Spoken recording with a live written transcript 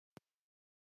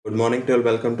Good morning to all.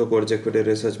 Welcome to Coach Equity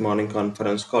Research Morning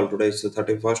Conference Call. Today is the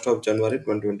 31st of January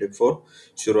 2024.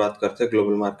 शुरुआत करते हैं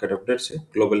global market update से।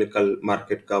 Globally कल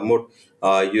market का mood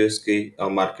US की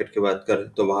market की बात करें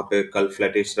तो वहाँ पे कल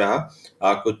फ्लैटिश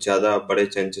रहा। कुछ ज़्यादा बड़े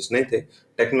चेंजेस नहीं थे।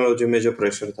 टेक्नोलॉजी में जो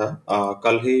प्रेशर था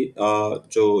कल ही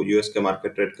जो यूएस के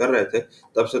मार्केट ट्रेड कर रहे थे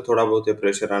तब से थोड़ा बहुत ये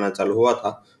प्रेशर आना चालू हुआ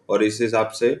था और इस हिसाब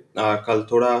से कल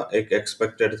थोड़ा एक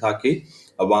एक्सपेक्टेड था कि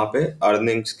वहाँ पे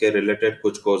अर्निंग्स के रिलेटेड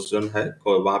कुछ क्वेश्चन है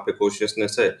वहाँ पे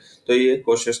कोशियसनेस है तो ये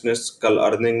कोशियसनेस कल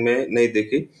अर्निंग में नहीं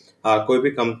दिखी। कोई भी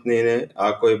कंपनी ने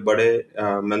कोई बड़े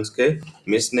मंथ्स के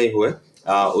मिस नहीं हुए।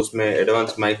 उसमें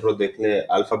एडवांस माइक्रो देख ले,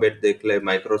 अल्फाबेट देख ले,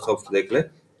 माइक्रोसॉफ्ट देख ले,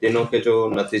 तीनों के जो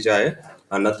नतीजा है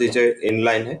नतीजे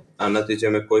इनलाइन है। नतीजे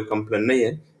में कोई कंप्लेन नहीं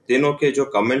है। तीनों के जो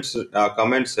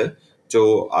कमेंट्स है जो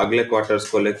अगले क्वार्टर्स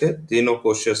को लेके तीनों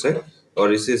कोशियस है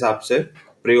और इस हिसाब से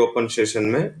प्री ओपन सेशन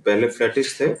में पहले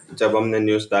फ्लैटिश थे जब हमने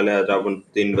न्यूज डाले अराउंड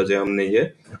 3 बजे हमने ये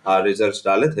रिजल्ट्स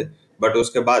डाले थे। बट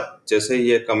उसके बाद जैसे ही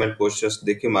ये कमेंट कोशिश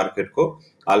दिखी मार्केट को,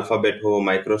 अल्फाबेट हो,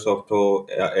 माइक्रोसॉफ्ट हो,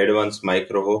 एडवांस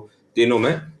माइक्रो हो, तीनों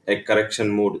में एक करेक्शन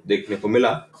मूड देखने को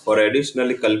मिला और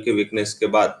एडिशनली कल की वीकनेस के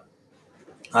बाद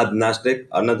आज नास्डेक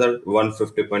अनदर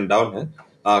 150 पॉइंट डाउन है।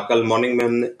 कल मॉर्निंग में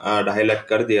हमने हाईलाइट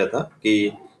कर दिया था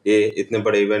कि ये इतने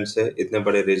बड़े इवेंट्स है, इतने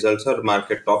बड़े रिजल्ट्स है और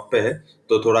मार्केट टॉप पे है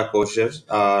तो थोड़ा कोशियस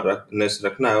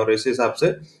रखना है और इस हिसाब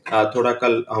से थोड़ा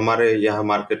कल हमारे यहाँ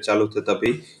मार्केट चालू थे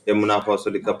तभी ये मुनाफा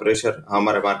वसूली का प्रेशर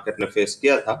हमारे मार्केट ने फेस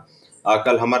किया था।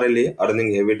 कल हमारे लिए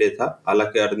अर्निंग हेवी डे था।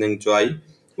 हालांकि अर्निंग जो आई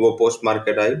वो पोस्ट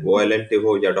मार्केट आई, वो एल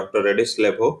हो या डॉक्टर रेड्डीज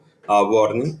लैब हो, वो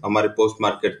अर्निंग हमारी पोस्ट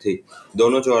मार्केट थी।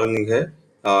 दोनों जो अर्निंग है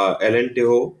एल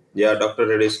हो या डॉक्टर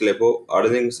रेड्डीज लैब हो,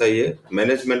 अर्निंग सही है।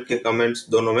 मैनेजमेंट के कमेंट्स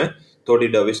दोनों में थोड़ी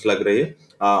डविश लग रही है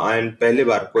एंड पहली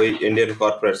बार कोई इंडियन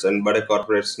कॉर्पोरेट्स एंड बड़े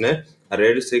कॉर्पोरेट्स ने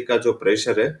रेड सी का जो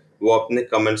प्रेशर है वो अपने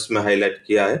कमेंट्स में हाईलाइट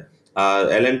किया है।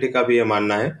 एल का भी ये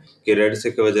मानना है कि रेड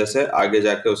सी की वजह से आगे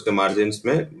जाके उसके मार्जिन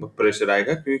में प्रेशर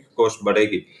आएगा क्योंकि कॉस्ट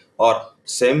बढ़ेगी और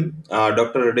सेम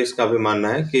डॉक्टर रेड्डीज का भी मानना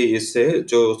है कि इससे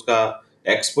जो उसका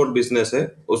एक्सपोर्ट बिजनेस है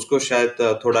उसको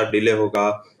शायद थोड़ा डिले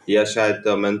होगा या शायद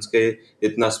मंथ्स के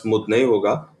इतना स्मूथ नहीं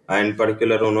होगा एंड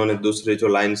पर्टिकुलर उन्होंने दूसरी जो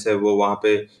लाइन्स है वो वहाँ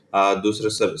पे दूसरे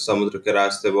समुद्र के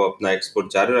रास्ते वो अपना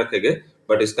एक्सपोर्ट जारी रखेंगे।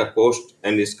 बट इसका कॉस्ट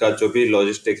एंड इसका जो भी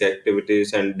लॉजिस्टिक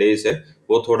एक्टिविटीज एंड डेज है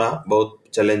वो थोड़ा बहुत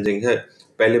चैलेंजिंग है।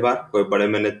 पहली बार कोई बड़े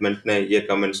मैनेजमेंट ने ये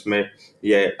कमेंट्स में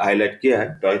ये हाईलाइट किया है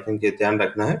तो आई थिंक ये ध्यान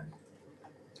रखना है।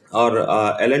 और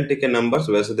एल एन टी के नंबर्स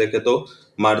वैसे देखे तो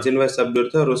मार्जिन वाइज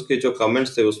सबड्यूड थे और उसके जो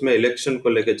कमेंट्स थे उसमें इलेक्शन को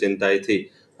लेके चिंताएं थी।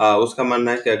 उसका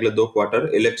मानना है कि अगले 2 क्वार्टर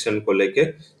इलेक्शन को लेके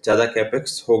ज्यादा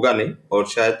कैपेक्स होगा नहीं और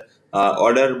शायद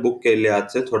ऑर्डर बुक के लिहाज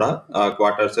से थोड़ा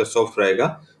क्वार्टर से सॉफ्ट रहेगा।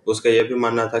 उसका यह भी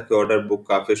मानना था कि ऑर्डर बुक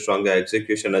काफी स्ट्रांग है,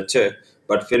 एग्जीक्यूशन अच्छे है,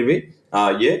 बट फिर भी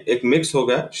ये एक मिक्स हो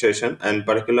गया सेशन एंड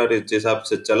पर्टिकुलर जिस हिसाब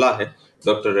से चला है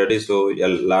डॉक्टर रेड्डीज हो या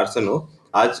लार्सन हो,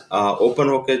 आज ओपन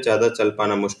होके ज्यादा चल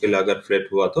पाना मुश्किल है अगर फ्लैट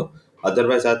हुआ तो।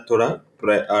 अदरवाइज आज थोड़ा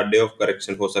डे ऑफ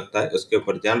करेक्शन हो सकता है, उसके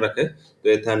ऊपर ध्यान रखें। तो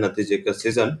ये था नतीजे का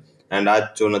सीजन एंड आज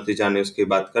जो नतीजा आने उसकी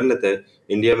बात कर लेते हैं।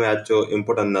 इंडिया में आज जो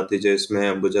इम्पोर्टेंट नतीजे इसमें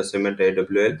Ambuja cement,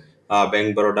 AWL,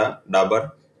 bank Baroda, Dabur,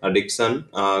 Dixon,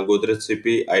 Godrej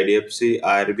CP, IDFC,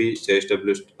 IRB,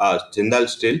 JSW, Jindal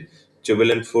steel,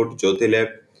 Jubilant food, Jyoti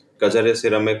lab, कजरे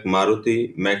ceramic,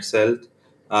 Maruti, max health,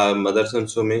 Motherson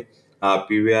Sumi,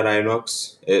 PVR INOX,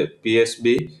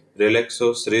 PSB,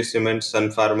 Relaxo, Shri cement, sun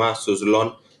pharma,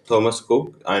 Suzlon, Thomas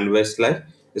cook and Westlife,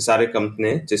 ये सारे कंपनी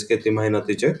हैं जिसके तिमाही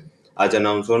नतीजे आज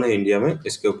अनाउंस होने इंडिया में,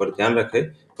 इसके ऊपर ध्यान रखें।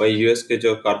 वही यूएस के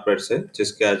जो कॉर्पोरेट्स है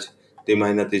जिसके आज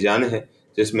तिमाही नतीजे आने हैं,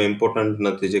 जिसमें इंपोर्टेंट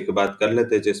नतीजे की बात कर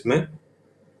लेते हैं, जिसमें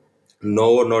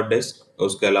नोवो नॉर्डिस्क,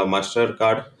 उसके अलावा master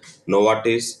card,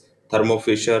 Novartis, Thermo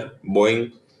Fisher, Boeing,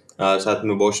 साथ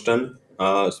में Boston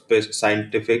space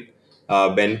scientific,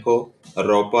 Benco,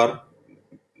 Roper,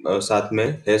 साथ में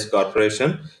हेस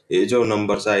कॉर्पोरेशन, ये जो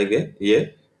नंबर्स आएंगे ये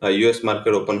यूएस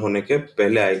मार्केट ओपन होने के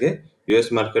पहले आएंगे। यूएस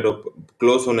मार्केट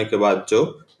क्लोज होने के बाद जो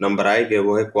नंबर आएंगे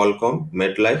वो है क्वालकॉम,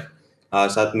 मेटलाइफ,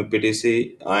 साथ में PTC,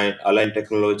 अलाइन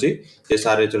टेक्नोलॉजी, ये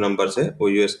सारे जो नंबर्स है वो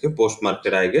यूएस के पोस्ट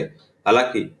मार्केट आएंगे।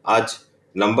 हालांकि आज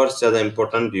नंबर्स ज्यादा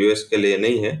इंपॉर्टेंट यूएस के लिए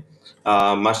नहीं है।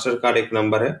 मास्टर कार्ड एक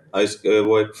नंबर है,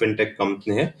 वो एक फिनटेक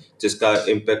कंपनी है जिसका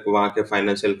इम्पैक्ट वहाँ के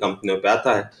फाइनेंशियल कंपनियों पे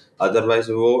आता है। अदरवाइज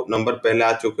वो नंबर पहले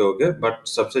आ चुके होंगे बट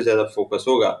सबसे ज्यादा फोकस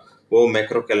होगा वो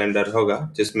मैक्रो कैलेंडर होगा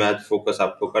जिसमें आज फोकस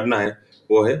आपको करना है।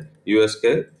 वो है यूएस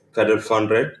के फेडरल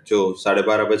फंड रेट जो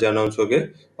 12:30 बजे अनाउंस हो गए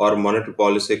और मॉनेटरी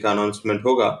पॉलिसी का अनाउंसमेंट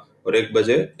होगा और 1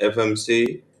 बजे FMC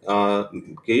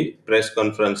की प्रेस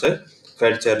कॉन्फ्रेंस है।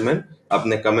 फेड चेयरमैन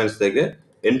अपने कमेंट्स देंगे।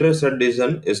 Interest rate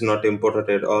decision is not important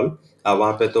at all.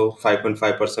 वहां पे तो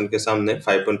 5.5% के सामने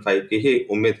 5.5 की ही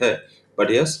उम्मीद है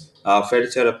बट यस, फेड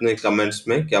चेयर अपने कमेंट्स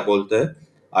में क्या बोलते हैं,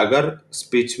 अगर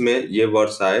स्पीच में ये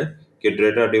वर्ड्स आए कि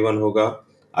डेटा ड्रिवन होगा,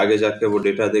 आगे जाके वो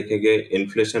डेटा देखेंगे,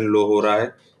 इन्फ्लेशन लो हो रहा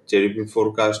है, जीडीपी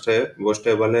फोरकास्ट है वो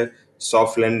स्टेबल है,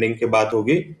 सॉफ्ट लैंडिंग की बात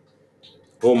होगी,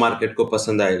 वो मार्केट को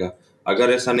पसंद आएगा।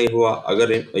 अगर ऐसा नहीं हुआ,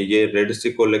 अगर ये रेड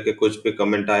सी को लेके कुछ भी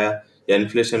कमेंट आया या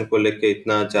इन्फ्लेशन को लेके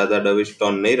इतना ज्यादा डविश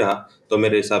टोन नहीं रहा, तो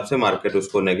मेरे हिसाब से मार्केट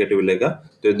उसको नेगेटिव लेगा।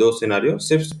 तो ये दो सिनारियो,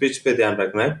 सिर्फ स्पीच पे ध्यान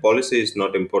रखना है, पॉलिसी इज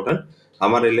नॉट इम्पोर्टेंट।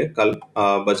 हमारे लिए कल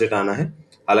बजट आना है,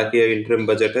 हालांकि ये इंटरिम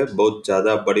बजट है, बहुत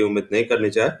ज्यादा बड़ी उम्मीद नहीं करनी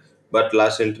चाहिए, बट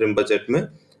लास्ट इंटरिम बजट में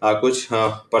कुछ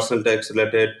पर्सनल टैक्स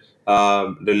रिलेटेड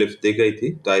रिलीफ दी गई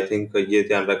थी, तो आई थिंक ये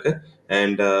ध्यान रखें।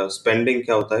 एंड स्पेंडिंग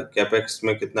क्या होता है, कैपेक्स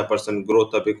में कितना परसेंट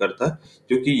ग्रोथ अभी करता है,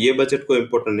 क्योंकि ये बजट को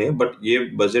इम्पोर्टेंट नहीं है, बट ये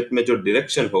बजट में जो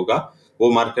डायरेक्शन होगा वो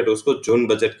मार्केट उसको जून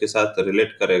बजट के साथ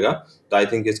रिलेट करेगा। तो आई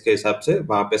थिंक इसके हिसाब से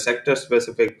वहां पे सेक्टर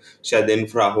स्पेसिफिक शायद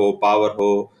इंफ्रा हो, पावर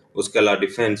हो, उसके अलावा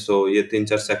डिफेंस हो, ये तीन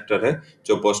चार सेक्टर है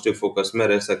जो पॉजिटिव फोकस में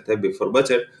रह सकते हैं बिफोर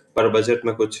बजट। पर बजट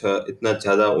में कुछ इतना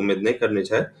ज्यादा उम्मीद नहीं करनी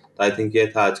चाहिए। तो आई थिंक ये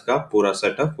था आज का पूरा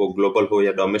सेटअप, वो ग्लोबल हो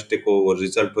या डोमेस्टिक हो, वो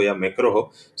रिजल्ट हो या मैक्रो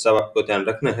हो, सब आपको ध्यान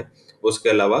रखना है। उसके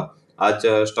अलावा आज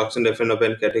stocks and F and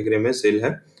open category में सेल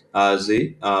है जी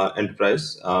एंटरप्राइज,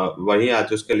 वही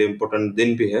आज उसके लिए इम्पोर्टेंट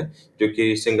दिन भी है,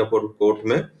 क्योंकि सिंगापुर कोर्ट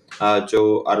में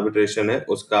जो आर्बिट्रेशन है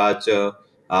उसका आज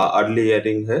अर्ली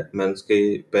हियरिंग है, मीन्स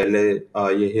कि पहले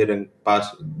ये हियरिंग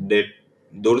पास डेट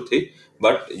दूर थी,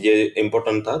 बट ये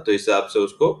इम्पोर्टेंट था, तो इस हिसाब से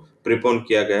उसको प्रिपोन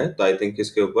किया गया है। तो आई थिंक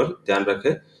इसके ऊपर ध्यान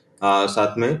रखें।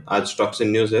 साथ में आज स्टॉक्स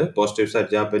इन न्यूज है, पॉजिटिव साइड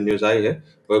जहाँ पे न्यूज आई है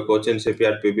वो Cochin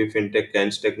shipyard, PB fintech,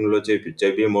 cans technology,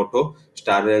 JBM auto,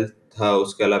 star health था,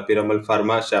 उसके अलावा Piramal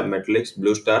pharma, shape मेटलिक्स,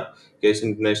 blue star, case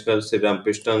international, Shriram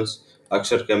pistons,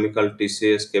 अक्षर chemical,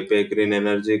 TCS, Quepem green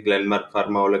energy, Glenmark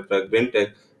pharma, Olectra green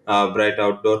take, bright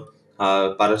outdoor,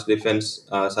 पारस defence,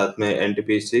 साथ में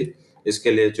एनटीपीसी।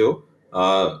 इसके लिए जो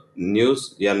न्यूज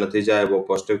या नतीजा है वो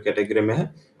पॉजिटिव कैटेगरी में है।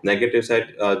 नेगेटिव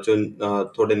साइड जो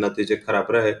थोड़े नतीजे खराब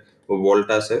रहे वो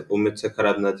वोल्टास है, उम्मीद से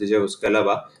खराब नतीजे। उसके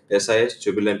अलावा SIS,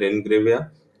 Jubilant इनग्रेविया,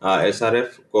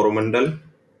 SRF, Coromandel,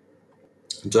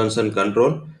 Johnson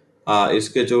control,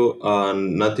 इसके जो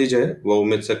नतीजे है वो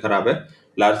उम्मीद से खराब है।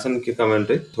 लार्सन की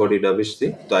कमेंट्री थोड़ी डबिश थी,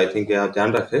 तो आई थिंक आप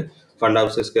ध्यान रखें। फंड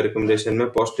हाउसेस के रिकमेंडेशन में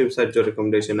पॉजिटिव साइड जो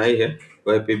रिकमेंडेशन आई है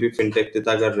वह PB fintech,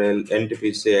 तितागर rail,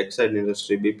 NTPC, Exide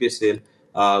industry, BPCL,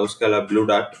 उसके अलावा blue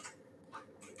dart,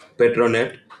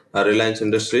 Petronet, Reliance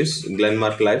industries,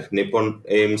 Glenmark life, Nippon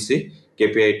AMC,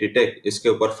 KPIT take, इसके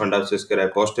ऊपर फंड हाउसेस की राय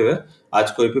पॉजिटिव है।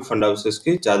 आज कोई भी फंड हाउसेस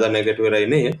की ज्यादा नेगेटिव राय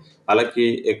नहीं है,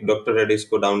 हालांकि एक डॉक्टर रेड्डीज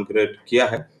को डाउनग्रेड किया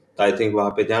है, तो आई थिंक वहां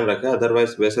पे ध्यान रखें।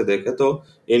 अदरवाइज वैसे देखें तो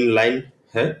इन लाइन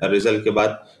है। रिजल्ट के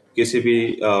बाद किसी भी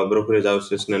ब्रोकरेज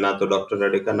हाउसेस ने ना तो डॉक्टर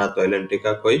रेड्डी का ना तो एलएनटी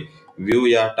का कोई व्यू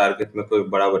या टारगेट में कोई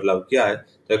बड़ा बदलाव किया है,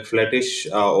 तो एक फ्लैटिश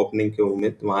ओपनिंग की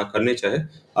उम्मीद वहां करनी चाहिए।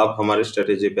 अब हमारी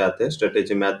स्ट्रेटेजी पे आते हैं।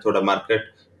 स्ट्रेटेजी में आज थोड़ा मार्केट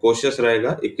कोशियस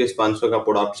रहेगा। 21,500 का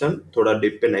पुट ऑप्शन थोड़ा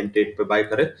डिप पे 98 पे बाय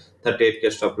करे, 38 के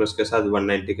स्टॉप लॉस के साथ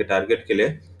 190 के टारगेट के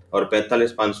लिए, और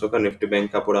 45,500 का निफ्टी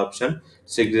बैंक का पुट ऑप्शन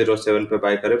 607 पे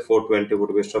बाय करे, 420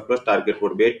 would be stop loss, target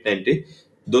would be 890।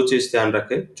 दो चीज ध्यान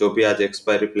रखें, जो भी आज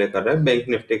एक्सपायरी प्ले कर रहे हैं, बैंक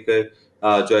निफ्टी के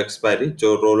जो एक्सपायरी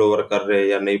जो रोल ओवर कर रहे हैं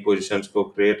या नई पोजीशंस को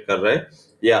क्रिएट कर रहे हैं,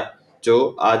 या जो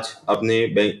आज अपनी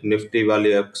बैंक निफ्टी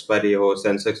वाली एक्सपायरी हो,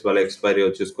 सेंसेक्स वाले एक्सपायरी हो,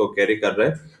 जिसको कैरी कर रहे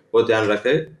हैं, वो ध्यान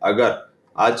रखें। अगर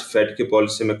आज फेड की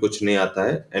पॉलिसी में कुछ नहीं आता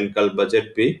है एंड कल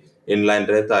बजट भी इन लाइन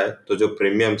रहता है, तो जो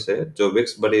प्रीमियम्स है, जो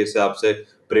विक्स बड़ी हिसाब से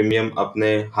प्रीमियम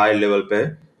अपने हाई लेवल पे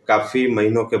है। काफी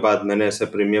महीनों के बाद मैंने ऐसे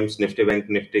प्रीमियम्स निफ्टी बैंक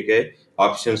निफ्टी के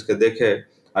ऑप्शंस के देखे।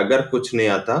 अगर कुछ नहीं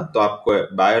आता तो आपको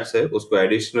बायर से उसको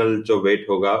एडिशनल जो वेट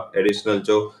होगा, एडिशनल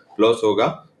जो लॉस होगा,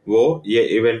 वो ये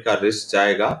इवेंट का रिस्क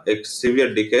जाएगा, एक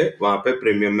सीवियर डिके वहां पे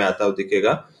प्रीमियम में आता हुआ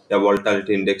दिखेगा या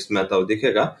वोलेटिलिटी इंडेक्स में आता हुआ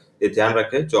दिखेगा। ये ध्यान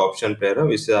रखें। जो ऑप्शन प्लेयर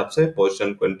है इस हिसाब से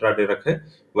पोजीशन को इंट्राडे रखे।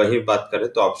 वही बात करें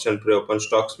तो ऑप्शन प्री ओपन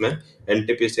स्टॉक्स में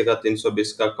एनटीपीसी का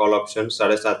 320 का कॉल ऑप्शन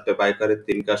 7.5 पे बाय करे,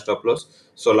 3 का स्टॉप लॉस,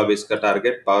 16-20 का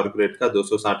टारगेट। पावर ग्रिड का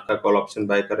 260 का कॉल ऑप्शन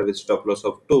बाय करे with stop loss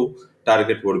of 2,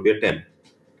 target would be 10।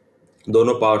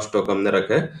 दोनों पावर स्टॉक हमने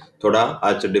रखे। थोड़ा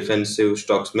आज डिफेंसिव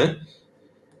स्टॉक्स में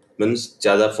मीन्स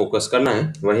ज्यादा फोकस करना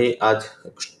है। वहीं आज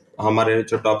हमारे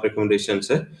जो टॉप रिकमेंडेशन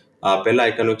है, पहला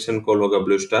आइकन कॉल होगा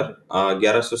ब्लू स्टार,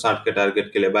 1160 के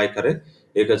टारगेट के लिए बाय करे,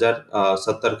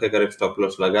 1070 के करीब स्टॉप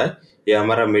लॉस लगाए। ये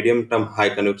हमारा medium term high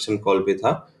conviction call भी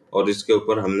था, और इसके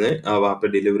ऊपर हमने वहां पे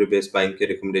डिलीवरी बेस्ड बाइंग की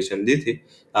रिकमेंडेशन दी थी।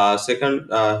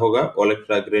 सेकंड होगा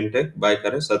ओलेक्ट्रा ग्रीन टेक, बाय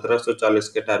करें 1740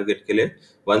 के टारगेट के लिए,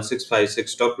 1656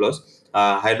 stop loss.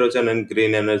 Hydrogen and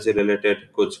green energy related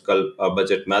कुछ कल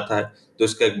बजट में आता है, तो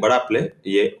इसका एक बड़ा प्ले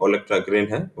ये ओलेक्ट्रा ग्रीन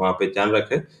है, वहां पे ध्यान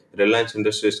रखें। रिलायंस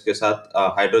इंडस्ट्रीज के साथ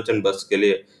हाइड्रोजन बस के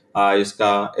लिए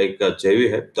इसका एक जेवी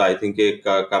है, तो आई थिंक ये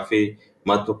काफी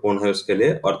महत्वपूर्ण है उसके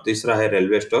लिए। और तीसरा है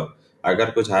रेलवे स्टॉक। अगर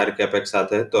कुछ हायर कैपेक्स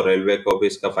आते हैं तो रेलवे को भी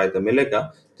इसका फायदा मिलेगा।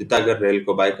 जितना अगर रेल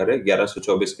को बाय करे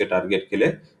 1124 के टारगेट के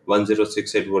लिए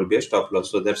 1068 would be a stop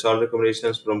loss. So that's all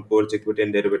recommendations from Coach Equity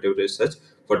and Derivative Research.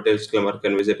 For disclaimer,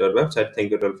 can visit our website.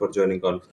 Thank you all for joining on.